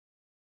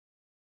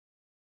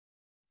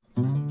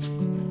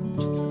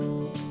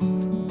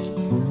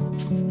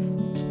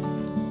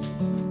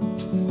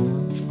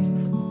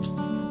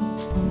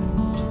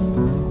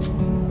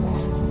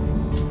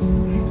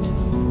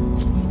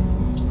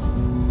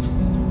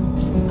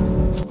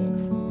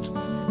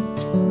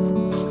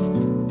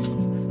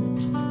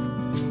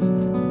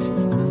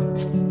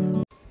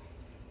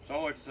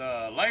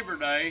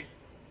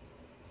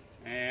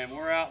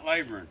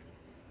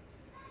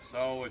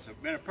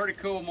pretty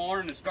cool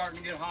morning. It's starting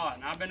to get hot,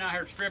 and I've been out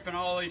here stripping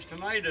all these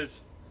tomatoes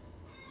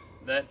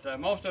that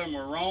most of them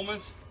were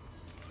Romas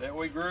that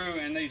we grew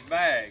in these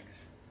bags.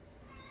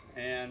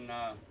 And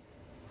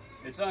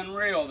it's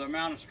unreal the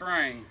amount of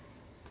string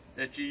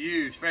that you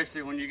use,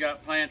 especially when you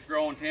got plants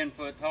growing 10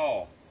 foot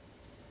tall.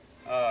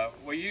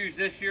 We used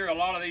this year a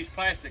lot of these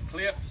plastic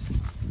clips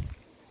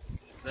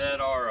that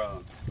are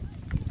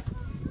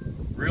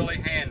really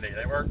handy.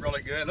 They work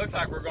really good. It looks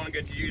like we're going to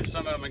get to use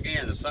some of them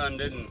again. The sun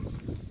didn't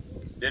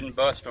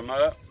bust them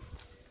up.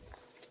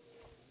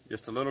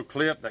 Just a little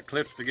clip that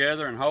clips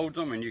together and holds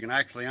them, and you can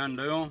actually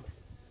undo them.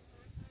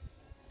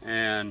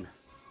 And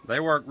they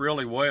work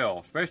really well,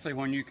 especially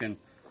when you can,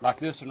 like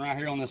this one right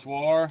here on this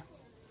wire,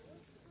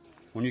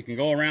 when you can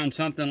go around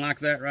something like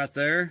that right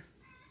there,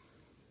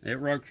 it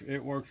works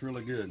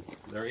really good.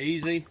 They're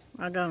easy.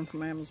 I got them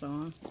from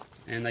Amazon.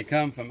 And they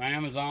come from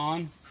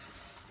Amazon.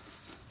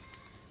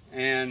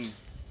 And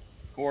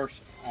of course,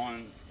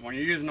 when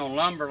you're using on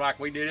lumber like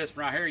we did this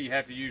right here, you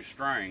have to use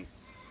string.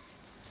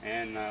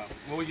 And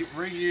we'll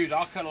reuse,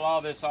 I'll cut a lot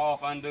of this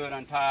off, undo it,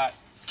 untie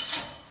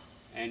it,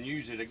 and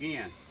use it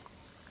again.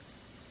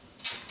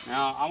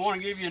 Now, I want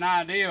to give you an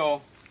idea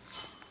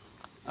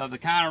of the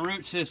kind of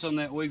root system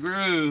that we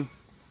grew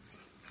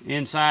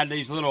inside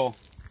these little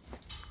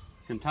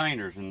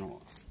containers. And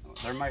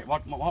they're made,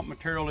 what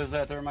material is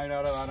that they're made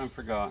out of? I done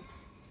forgot.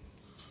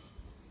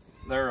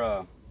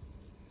 They're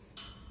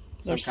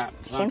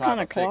some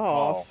kind of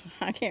cloth.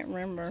 I can't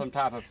remember. Some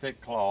type of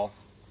thick cloth.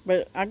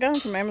 But I got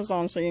them from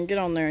Amazon, so you can get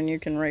on there and you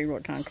can read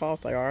what kind of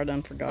cloth they are. I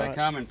done forgot. They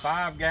come in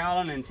 5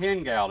 gallon and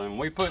 10 gallon.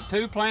 We put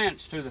 2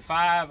 plants to the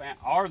 5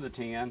 or the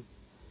 10.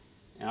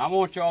 And I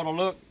want y'all to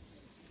look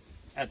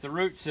at the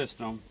root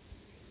system.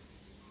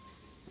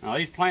 Now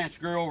these plants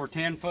grew over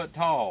 10 foot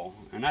tall,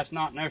 and that's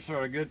not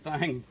necessarily a good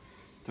thing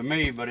to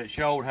me, but it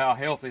showed how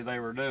healthy they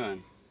were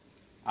doing.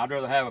 I'd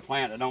rather have a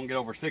plant that don't get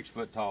over 6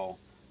 foot tall.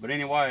 But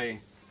anyway,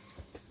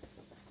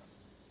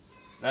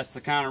 that's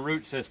the kind of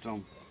root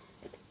system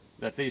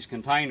that these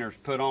containers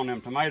put on them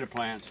tomato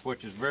plants,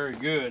 which is very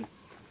good.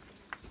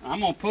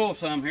 I'm gonna pull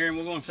some here and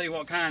we're gonna see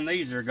what kind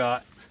these are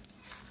got.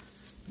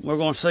 We're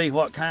gonna see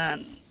what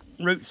kind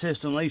root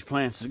system these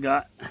plants have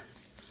got.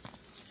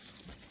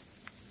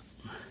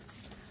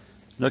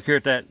 Look here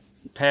at that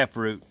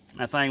taproot.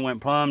 That thing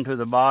went plumb to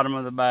the bottom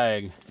of the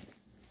bag.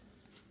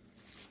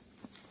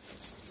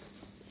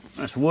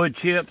 That's wood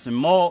chips and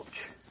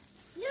mulch.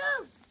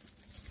 No.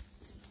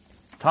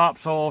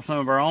 Topsoil, some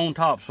of our own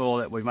topsoil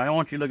that we made. I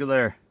want you to look at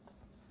there.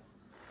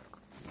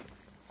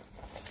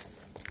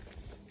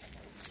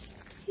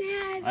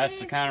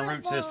 That's the kind of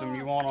root system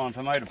you want on a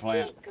tomato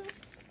plant.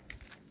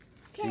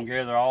 You can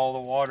gather all the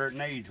water it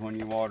needs when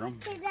you water them.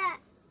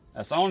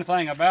 That's the only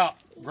thing about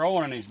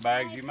growing in these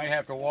bags. You may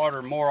have to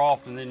water more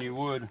often than you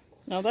would.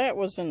 Now that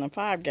was in the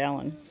 5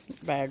 gallon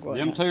bag,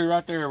 wasn't Them two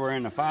right there were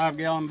in a 5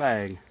 gallon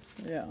bag.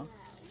 Yeah.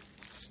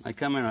 They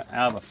come in out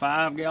of a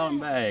 5 gallon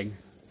bag.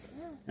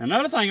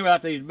 Another thing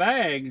about these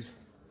bags,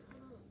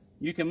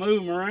 you can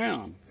move them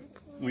around.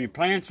 When your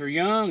plants are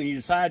young and you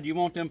decide you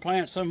want them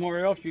plants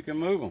somewhere else, you can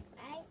move them.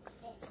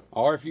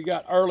 Or if you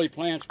got early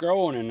plants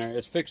growing in there,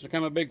 it's fixed to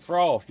come a big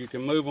frost, you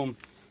can move them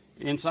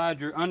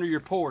inside under your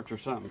porch or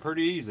something,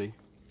 pretty easy.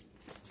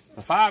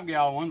 The 5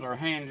 gallon ones are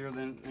handier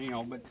than,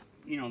 but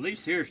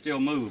these here are still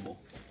movable.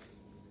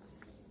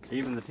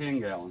 Even the 10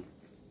 gallon.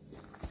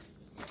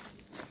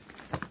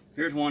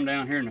 Here's one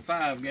down here in the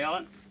 5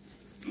 gallon.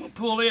 We'll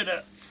pull it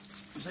up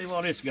and see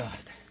what it's got.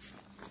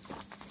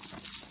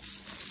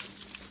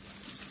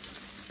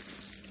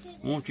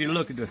 I want you to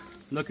look at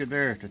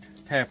the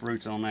tap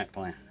roots on that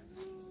plant.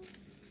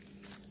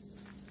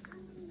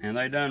 And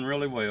they done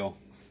really well.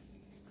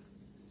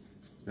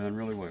 Done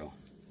really well.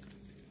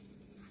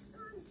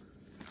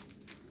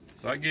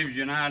 So that gives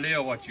you an idea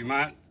of what you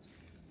might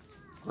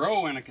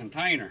grow in a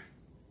container.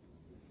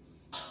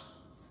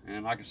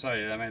 And like I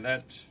say, I mean,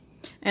 that's...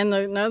 And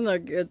another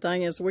good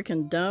thing is we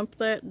can dump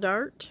that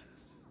dirt.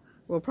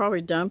 We'll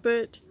probably dump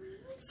it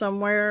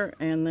somewhere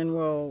and then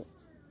we'll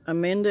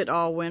amend it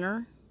all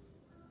winter.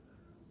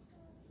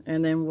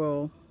 And then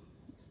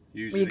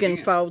you can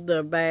fold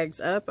the bags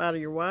up out of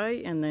your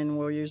way, and then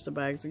we'll use the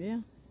bags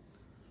again.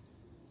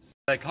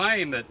 They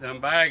claim that them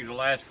bags will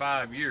last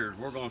 5 years.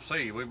 We're going to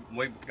see.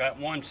 We've got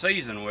 1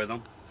 season with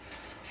them,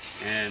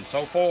 and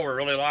so far we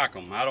really like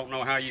them. I don't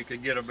know how you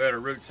could get a better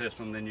root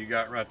system than you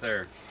got right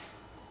there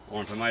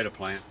on a tomato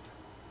plant.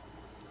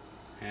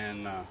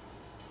 And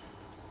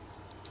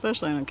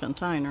especially in a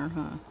container,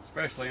 huh?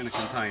 Especially in a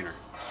container.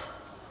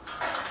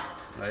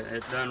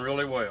 It's done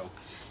really well.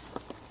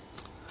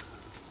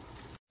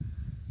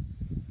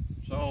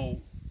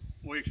 So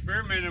we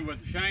experimented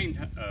with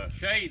the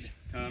shade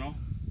tunnel,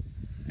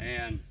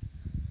 and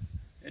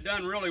it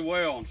done really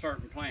well on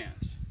certain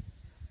plants.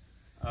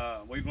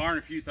 We've learned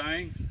a few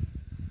things,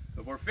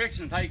 but we're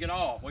fixing to take it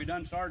off. We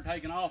done started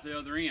taking off the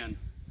other end.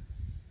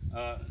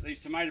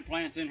 These tomato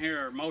plants in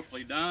here are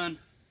mostly done,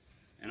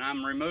 and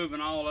I'm removing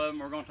all of them.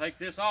 We're going to take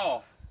this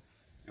off,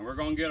 and we're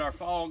going to get our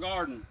fall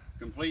garden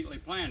completely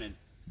planted.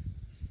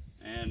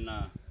 And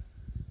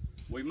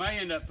We may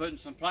end up putting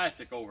some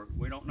plastic over it.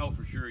 We don't know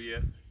for sure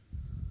yet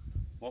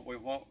what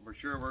for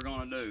sure we're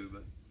going to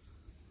do.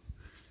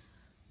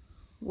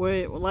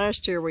 But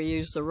last year we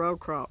used the row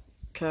crop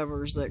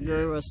covers that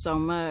grew us so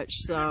much,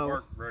 so it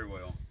worked very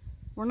well.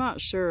 We're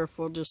not sure if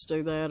we'll just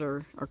do that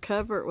or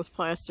cover it with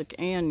plastic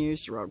and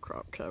use the row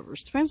crop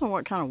covers. Depends on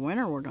what kind of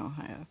winter we're going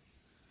to have.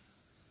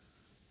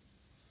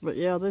 But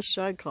yeah, this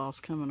shade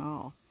cloth's coming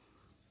off.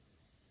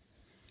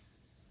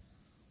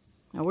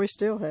 Now we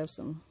still have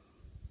some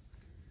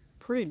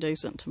pretty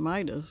decent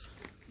tomatoes.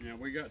 Yeah,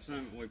 we got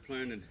some we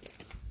planted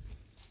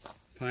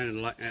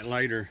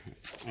later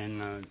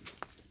in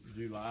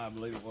July, I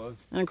believe it was.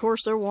 And of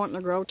course they're wanting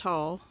to grow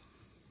tall.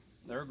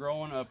 They're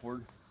growing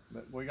upward,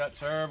 but we got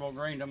several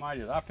green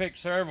tomatoes. I picked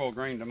several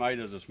green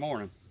tomatoes this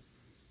morning.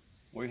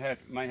 We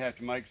may have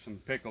to make some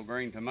pickled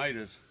green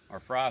tomatoes or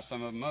fry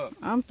some of them up.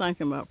 I'm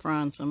thinking about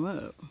frying some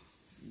up.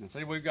 And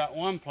see, we've got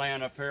one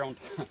plant up here on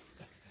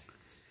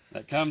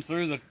that come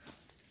through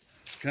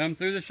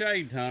the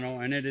shade tunnel,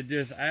 and it is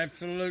just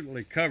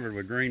absolutely covered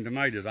with green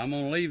tomatoes. I'm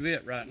gonna leave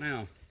it right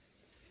now.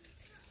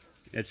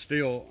 It's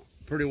still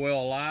pretty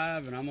well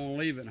alive, and I'm gonna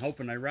leave it and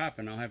hoping they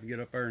ripen. I'll have to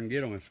get up there and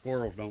get them if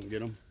squirrels don't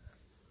get them.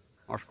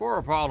 Our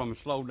squirrel problem has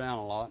slowed down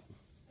a lot.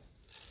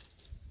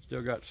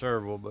 Still got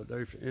several, but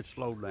it's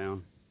slowed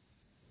down.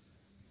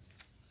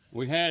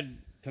 We had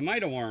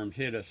tomato worms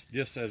hit us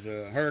just as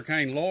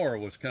Hurricane Laura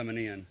was coming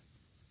in,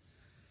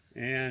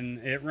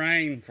 and it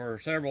rained for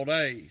several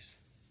days.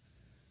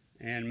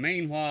 And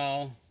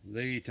meanwhile,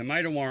 the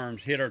tomato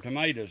worms hit our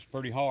tomatoes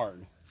pretty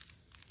hard.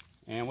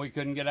 And we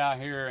couldn't get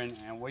out here,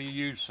 and we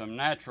used some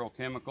natural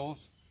chemicals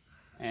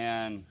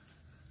and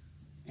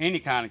any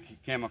kind of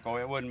chemical,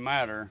 it wouldn't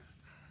matter,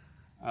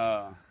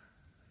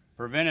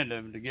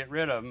 preventative to get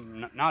rid of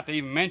them, not to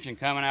even mention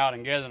coming out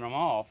and gathering them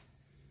off.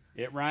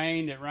 It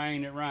rained,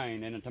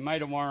 and the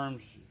tomato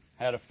worms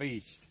had a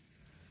feast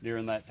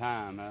during that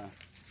time.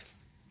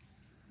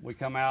 We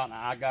come out and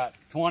I got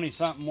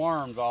 20-something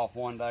worms off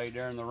one day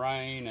during the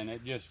rain, and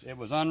it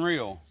was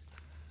unreal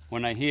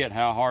when they hit,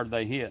 how hard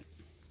they hit.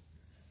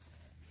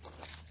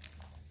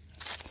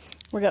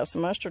 We got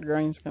some mustard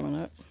greens coming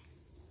up.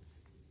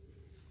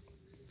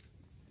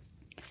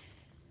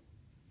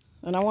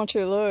 And I want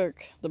you to look,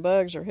 the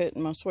bugs are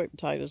hitting my sweet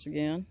potatoes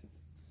again.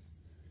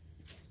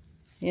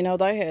 You know,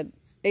 they had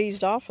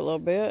eased off a little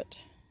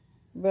bit,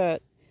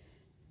 but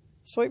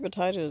sweet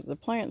potatoes, the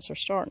plants are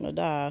starting to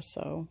die,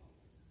 so.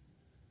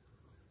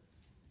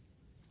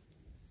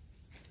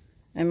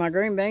 And my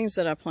green beans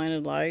that I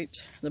planted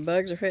late, the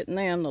bugs are hitting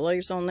them, the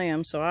leaves on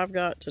them, so I've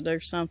got to do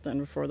something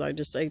before they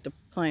just eat the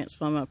plants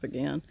plumb up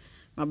again.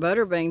 My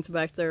butter beans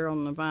back there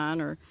on the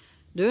vine are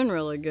doing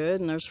really good,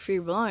 and there's a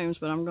few blooms,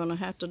 but I'm going to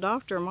have to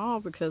doctor them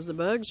all because the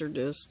bugs are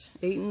just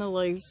eating the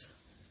leaves.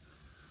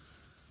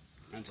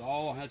 That's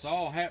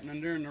all happening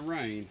during the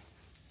rain.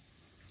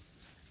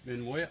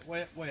 Been wet,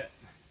 wet, wet.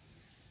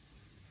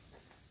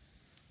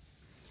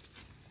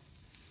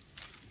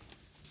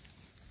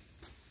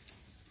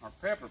 Our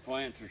pepper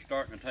plants are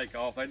starting to take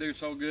off. They do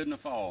so good in the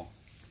fall.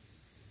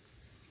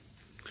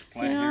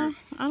 Yeah,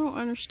 I don't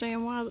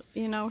understand why,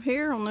 you know,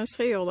 here on this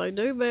hill they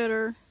do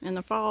better in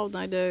the fall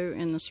than they do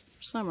in the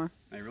summer.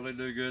 They really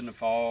do good in the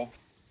fall.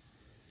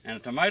 And a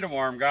tomato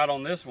worm got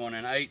on this one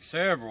and ate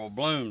several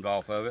blooms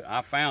off of it.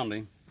 I found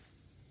him.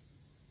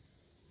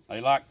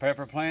 They like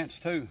pepper plants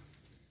too.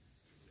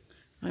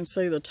 I can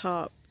see the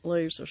top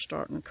leaves are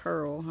starting to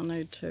curl. I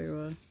need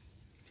to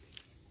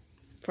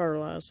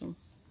fertilize them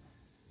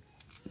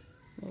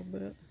a little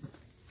bit.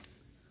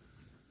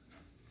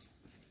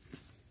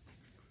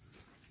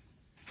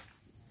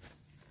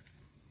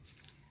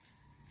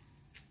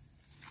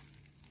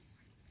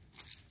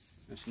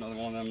 It's another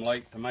one of them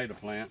late tomato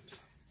plants.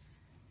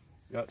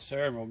 Got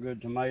several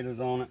good tomatoes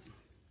on it.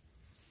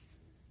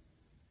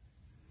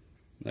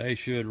 They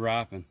should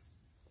ripen.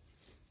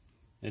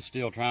 It's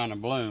still trying to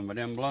bloom, but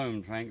them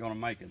blooms ain't gonna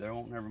make it. They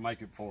won't never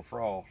make it before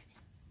frost.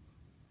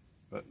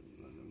 But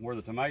where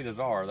the tomatoes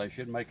are, they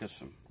should make us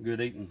some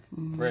good eating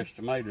fresh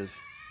tomatoes.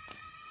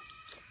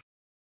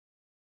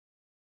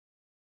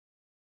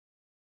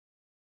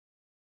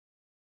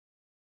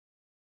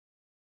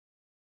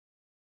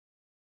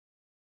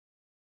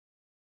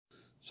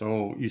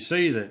 So you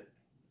see that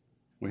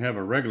we have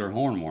a regular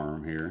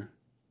hornworm here,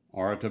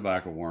 or a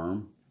tobacco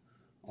worm,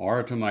 or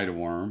a tomato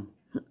worm.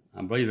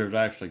 I believe there's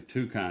actually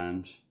two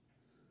kinds.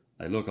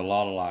 They look a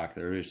lot alike.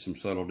 There is some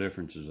subtle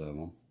differences of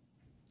them.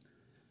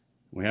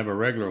 We have a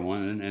regular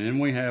one, and then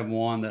we have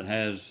one that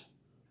has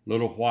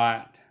little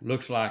white,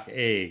 looks like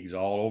eggs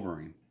all over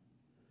him.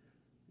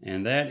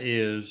 And that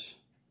is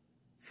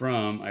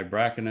from a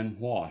Braconid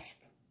wasp.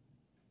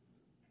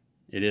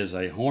 It is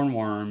a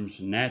hornworm's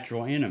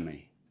natural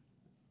enemy.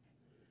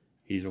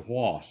 He's a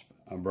wasp,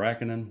 a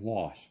Braconid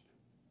wasp.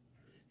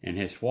 And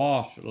his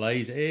wasp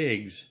lays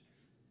eggs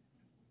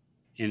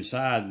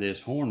inside this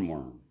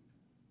hornworm.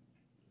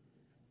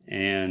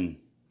 And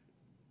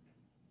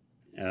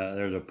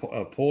there's a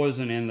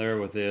poison in there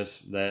with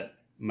this that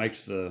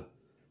makes the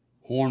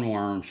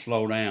hornworm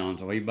slow down.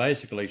 So he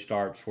basically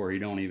starts where he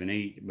don't even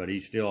eat, but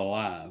he's still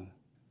alive.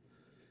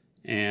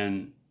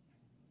 And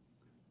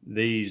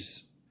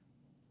these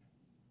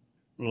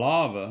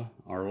larvae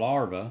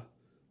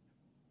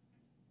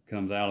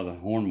comes out of the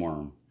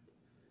hornworm.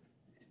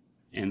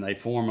 And they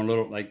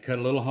form they cut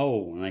a little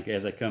hole and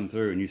as they come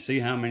through. And you see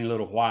how many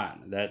little white,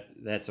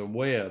 that's a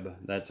web,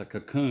 that's a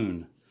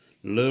cocoon,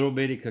 little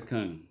bitty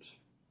cocoons.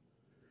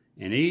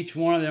 And each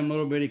one of them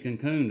little bitty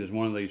cocoons is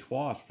one of these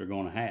wasps that are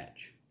going to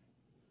hatch.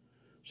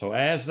 So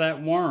as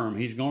that worm,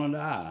 he's going to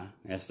die.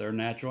 That's their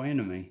natural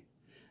enemy.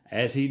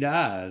 As he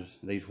dies,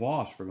 these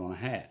wasps are going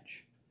to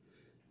hatch.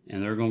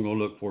 And they're going to go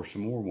look for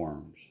some more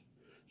worms.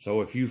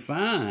 So if you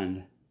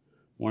find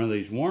one of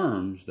these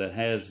worms that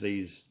has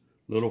these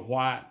little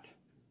white,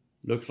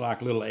 looks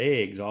like little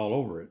eggs all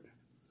over it,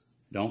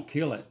 don't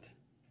kill it.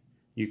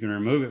 You can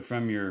remove it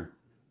from your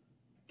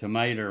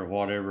tomato or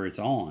whatever it's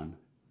on.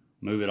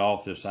 Move it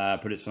off to the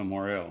side, put it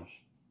somewhere else.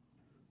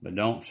 But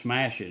don't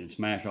smash it and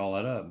smash all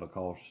that up,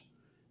 because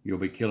you'll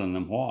be killing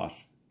them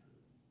wasps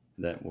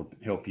that will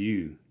help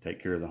you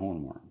take care of the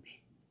hornworms.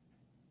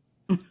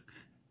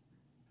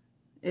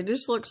 It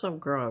just looks so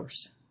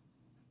gross.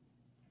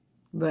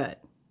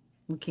 But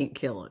we can't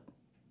kill it.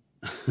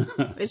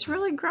 It's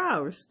really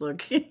gross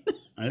looking.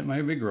 It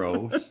may be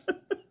gross.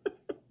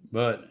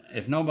 But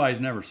if nobody's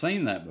never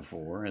seen that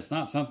before, it's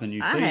not something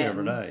you see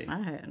every day.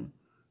 I hadn't.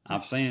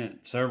 I've seen it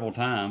several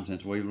times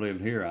since we've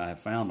lived here. I have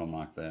found them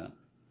like that.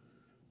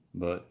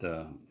 But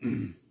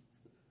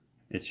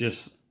it's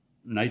just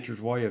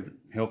nature's way of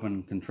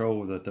helping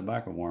control the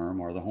tobacco worm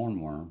or the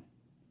hornworm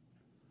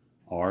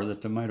or the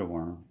tomato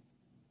worm.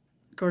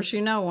 Of course,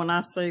 you know, when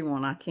I see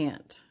one, I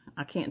can't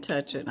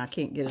touch it and I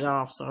can't get it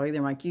off. So I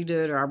either make you do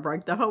it or I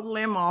break the whole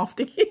limb off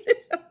to get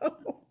it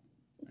off.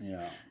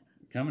 Yeah.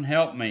 Come and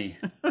help me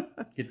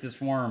get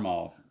this worm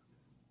off.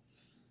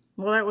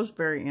 Well, that was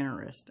very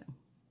interesting.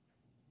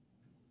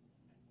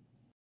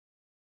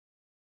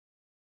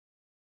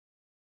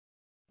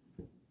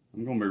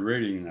 I'm going to be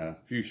reading a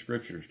few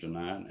scriptures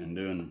tonight and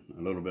doing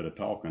a little bit of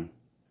talking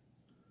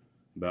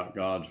about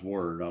God's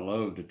Word. I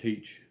love to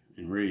teach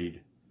and read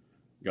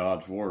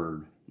God's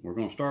Word. We're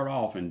going to start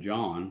off in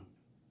John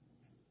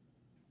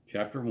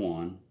chapter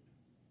 1,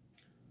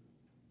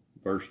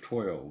 verse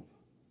 12.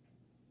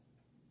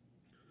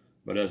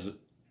 But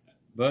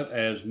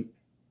as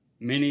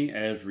many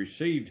as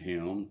received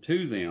him,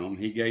 to them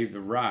he gave the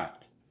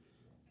right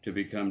to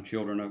become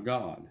children of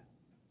God,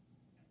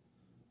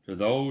 to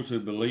those who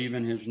believe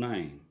in his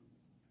name.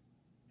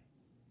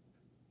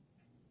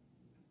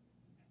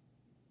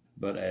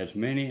 But as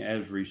many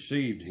as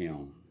received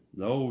him,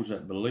 those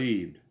that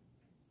believed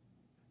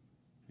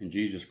in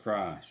Jesus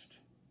Christ,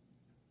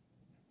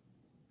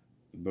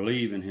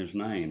 believe in his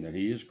name, that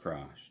he is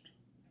Christ,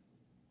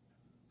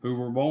 who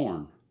were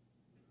born.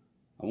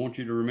 I want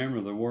you to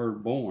remember the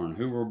word born.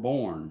 Who were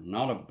born,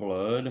 not of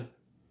blood,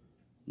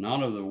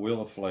 not of the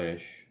will of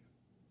flesh,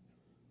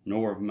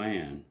 nor of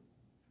man,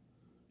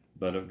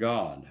 but of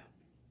God.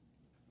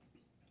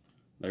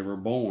 They were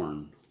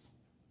born.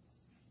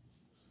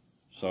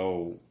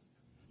 So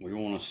we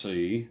want to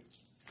see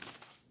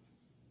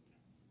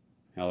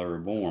how they were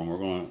born. We're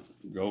going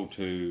to go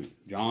to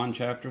John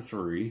chapter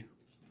 3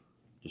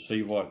 to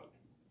see what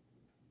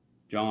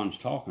John's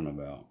talking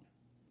about.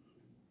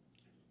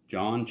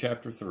 John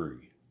chapter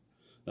 3.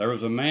 There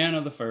was a man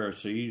of the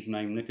Pharisees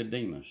named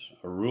Nicodemus,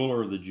 a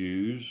ruler of the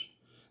Jews.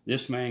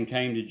 This man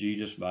came to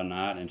Jesus by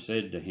night and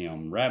said to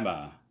him,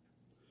 Rabbi,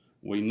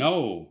 we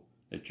know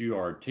that you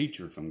are a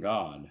teacher from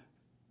God,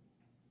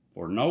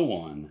 for no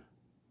one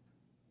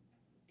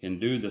can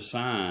do the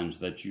signs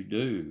that you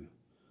do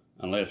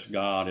unless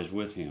God is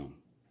with him.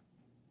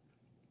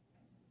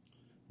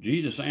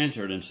 Jesus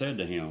answered and said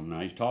to him, now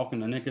he's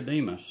talking to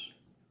Nicodemus.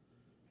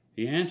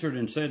 He answered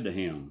and said to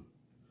him,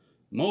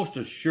 most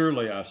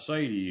assuredly I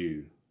say to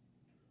you,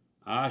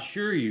 I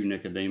assure you,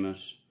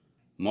 Nicodemus,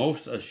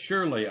 most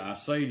assuredly I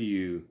say to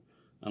you,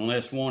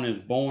 unless one is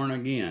born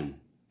again.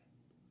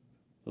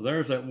 So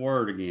there's that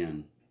word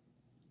again,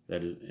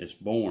 that it's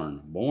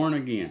born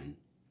again.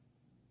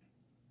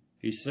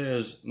 He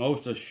says,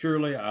 most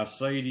assuredly I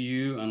say to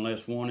you,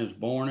 unless one is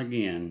born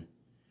again,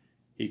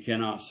 he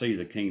cannot see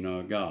the kingdom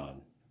of God.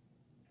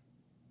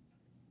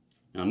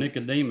 Now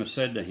Nicodemus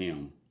said to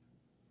him,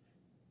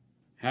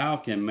 how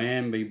can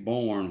man be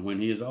born when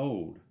he is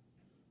old?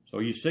 So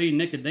you see,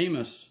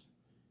 Nicodemus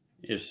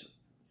is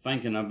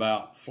thinking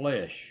about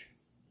flesh.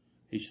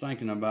 He's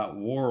thinking about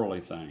worldly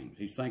things.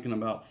 He's thinking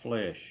about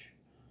flesh.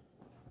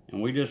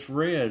 And we just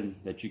read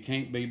that you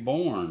can't be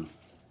born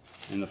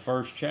in the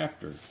first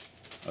chapter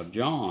of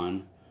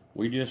John.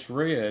 We just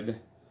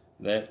read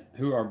that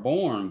who are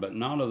born, but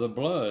not of the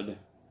blood,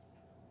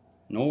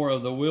 nor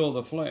of the will of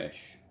the flesh,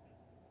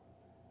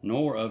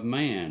 nor of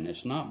man.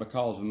 It's not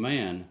because of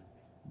man,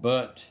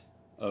 but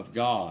of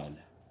God.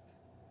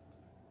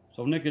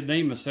 So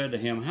Nicodemus said to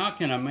him, how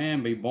can a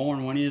man be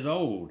born when he is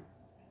old?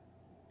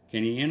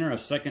 Can he enter a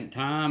second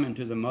time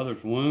into the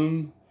mother's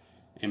womb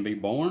and be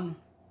born?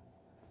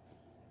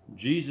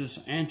 Jesus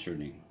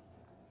answered him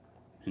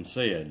and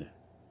said,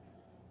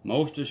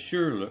 most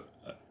assuredly,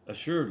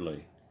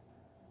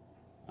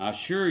 I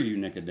assure you,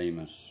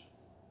 Nicodemus,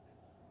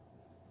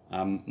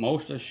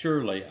 Most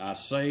assuredly, I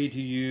say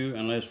to you,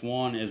 unless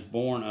one is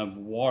born of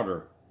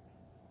water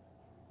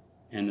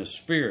and the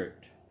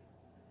Spirit,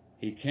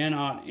 he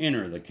cannot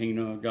enter the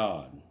kingdom of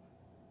God.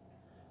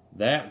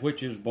 That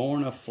which is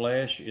born of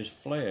flesh is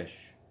flesh,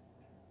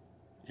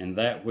 and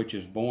that which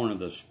is born of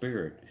the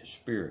Spirit is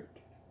spirit.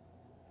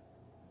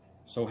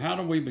 So how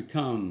do we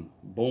become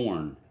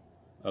born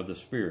of the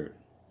Spirit?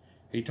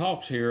 He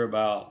talks here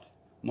about,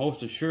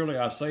 most assuredly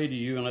I say to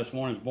you, unless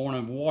one is born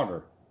of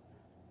water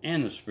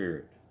and the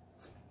Spirit.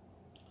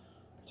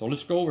 So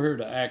let's go over here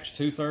to Acts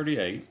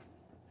 2:38.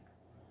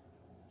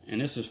 And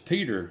this is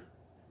Peter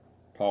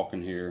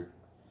talking here.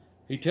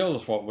 He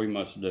tells us what we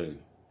must do.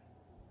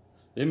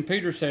 Then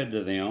Peter said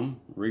to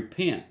them,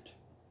 repent,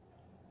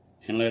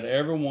 and let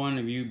every one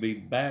of you be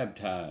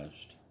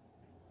baptized.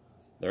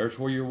 There's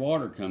where your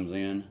water comes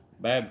in,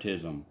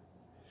 baptism,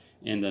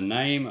 in the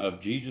name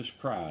of Jesus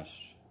Christ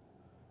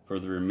for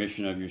the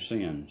remission of your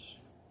sins.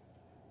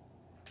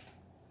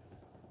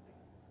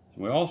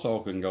 We also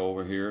can go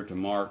over here to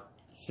Mark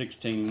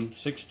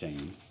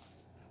 16:16,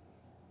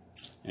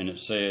 and it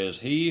says,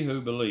 he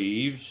who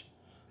believes,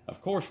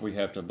 of course we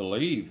have to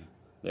believe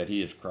that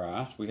he is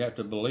Christ. We have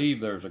to believe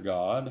there's a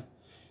God.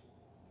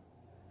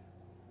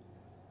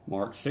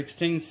 Mark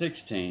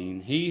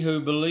 16:16, he who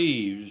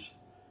believes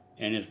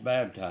and is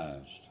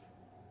baptized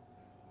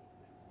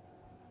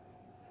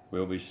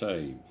will be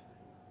saved,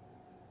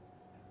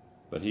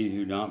 but he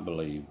who don't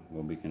believe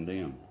will be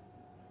condemned.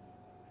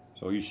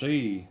 So you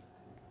see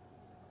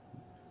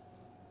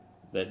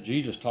that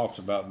Jesus talks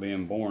about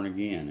being born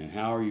again. And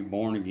how are you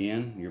born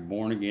again? You're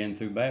born again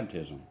through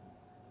baptism.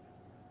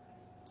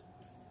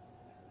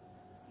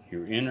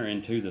 You enter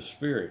into the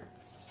Spirit,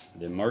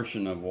 the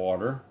immersion of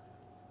water.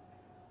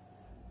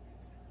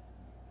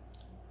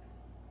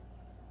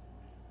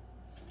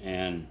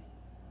 And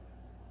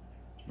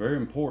it's very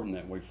important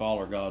that we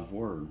follow God's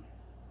Word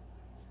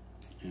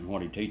and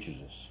what He teaches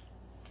us.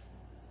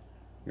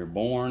 You're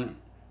born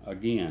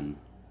again.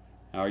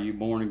 How are you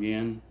born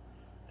again?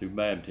 Through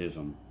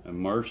baptism,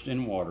 immersed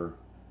in water,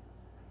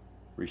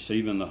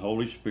 receiving the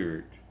Holy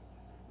Spirit,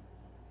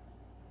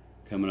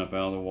 coming up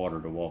out of the water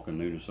to walk in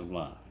newness of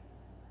life.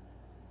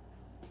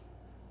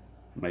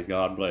 May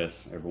God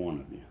bless every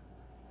one of you.